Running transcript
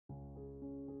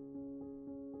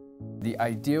The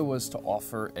idea was to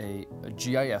offer a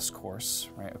GIS course,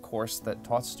 right? A course that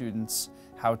taught students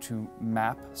how to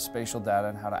map spatial data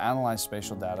and how to analyze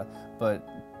spatial data, but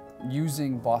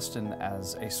using Boston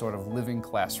as a sort of living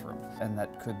classroom, and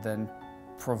that could then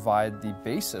provide the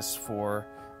basis for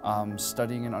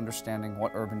studying and understanding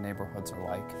what urban neighborhoods are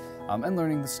like, and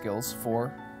learning the skills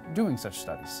for doing such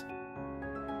studies.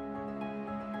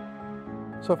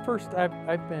 So first,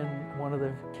 I've been one of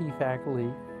the key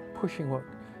faculty pushing what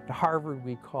at Harvard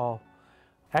we call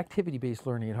activity-based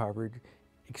learning at Harvard,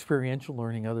 experiential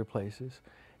learning other places.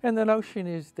 And the notion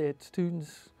is that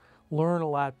students learn a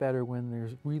lot better when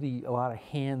there's really a lot of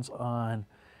hands-on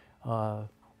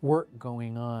work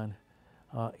going on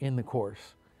in the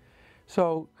course.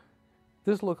 So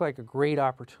this looked like a great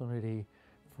opportunity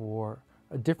for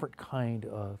a different kind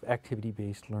of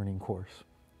activity-based learning course.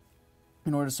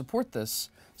 In order to support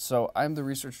this, so I'm the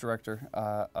research director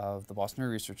of the Boston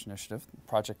Area Research Initiative, a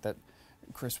project that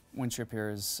Chris Winship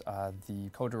here is the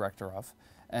co-director of.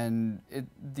 And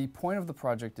the point of the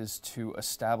project is to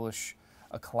establish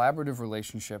a collaborative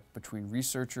relationship between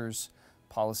researchers,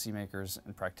 policymakers,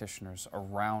 and practitioners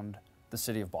around the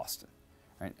city of Boston,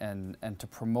 right? And to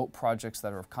promote projects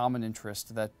that are of common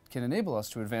interest that can enable us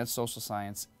to advance social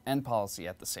science and policy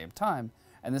at the same time.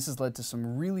 And this has led to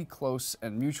some really close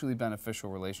and mutually beneficial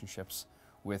relationships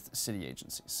with city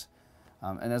agencies.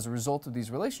 And as a result of these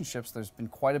relationships, there's been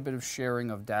quite a bit of sharing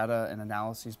of data and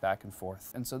analyses back and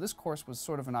forth. And so this course was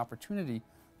sort of an opportunity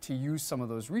to use some of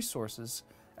those resources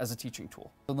as a teaching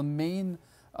tool. So the main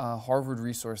Harvard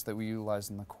resource that we utilized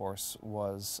in the course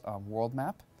was World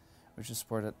Map, which is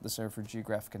supported at the Center for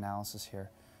Geographic Analysis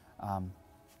here.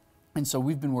 And so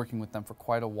we've been working with them for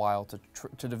quite a while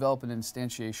to develop an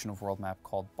instantiation of World Map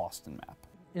called Boston Map.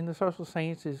 In the social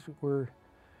sciences, we're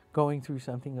going through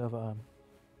something of a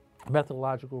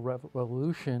methodological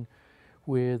revolution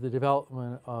with the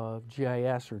development of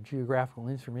GIS, or Geographical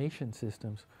Information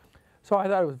Systems. So I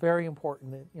thought it was very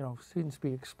important that students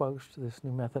be exposed to this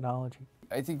new methodology.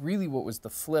 I think really what was the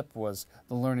flip was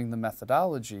the learning the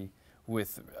methodology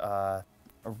with a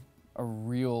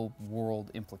real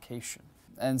world implication.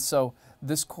 And so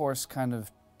this course kind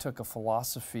of took a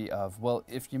philosophy of, well,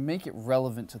 if you make it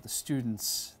relevant to the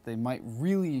students, they might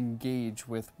really engage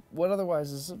with what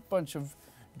otherwise is a bunch of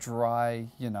dry,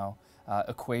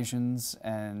 equations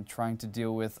and trying to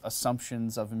deal with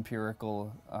assumptions of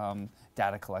empirical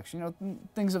data collection,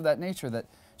 things of that nature that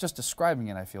just describing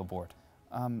it, I feel bored.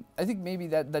 I think maybe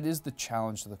that is the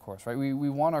challenge to the course, right? We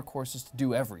want our courses to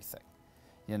do everything.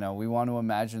 We want to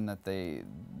imagine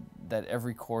that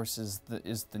every course is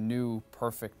the new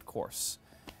perfect course,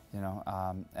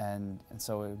 and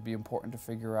so it would be important to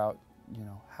figure out,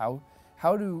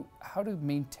 how to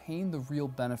maintain the real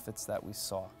benefits that we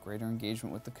saw: greater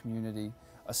engagement with the community,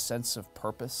 a sense of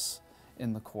purpose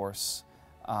in the course,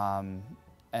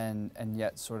 and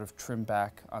yet sort of trim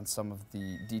back on some of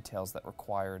the details that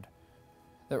required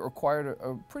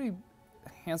a pretty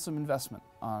handsome investment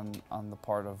on the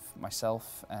part of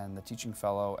myself and the teaching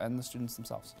fellow and the students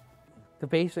themselves. The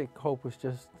basic hope was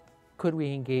just, could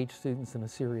we engage students in a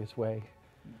serious way?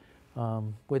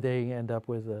 Would they end up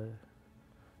with a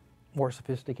more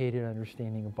sophisticated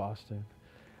understanding of Boston?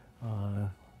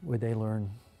 Would they learn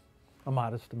a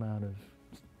modest amount of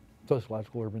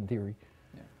sociological urban theory?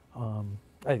 Yeah.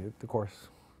 I think the course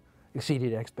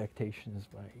exceeded expectations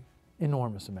by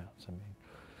enormous amounts. I mean,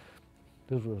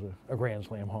 this was a grand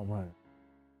slam home run.